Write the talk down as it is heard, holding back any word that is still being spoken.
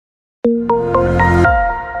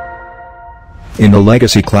In the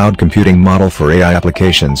legacy cloud computing model for AI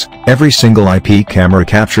applications, every single IP camera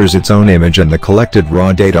captures its own image and the collected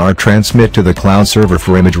raw data are transmit to the cloud server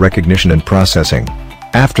for image recognition and processing.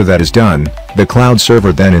 After that is done, the cloud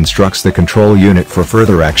server then instructs the control unit for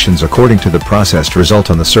further actions according to the processed result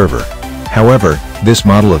on the server. However, this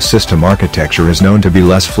model of system architecture is known to be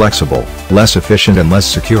less flexible, less efficient and less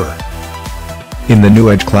secure. In the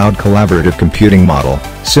new Edge Cloud Collaborative Computing model,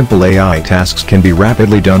 simple AI tasks can be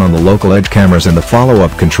rapidly done on the local edge cameras and the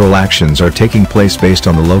follow-up control actions are taking place based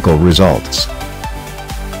on the local results.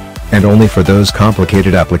 And only for those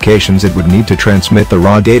complicated applications it would need to transmit the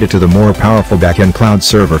raw data to the more powerful backend cloud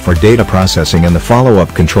server for data processing, and the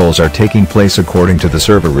follow-up controls are taking place according to the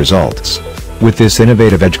server results. With this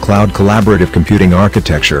innovative Edge Cloud Collaborative Computing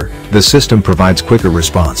architecture, the system provides quicker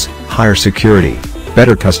response, higher security,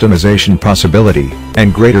 better customization possibility,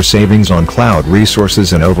 and greater savings on cloud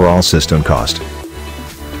resources and overall system cost.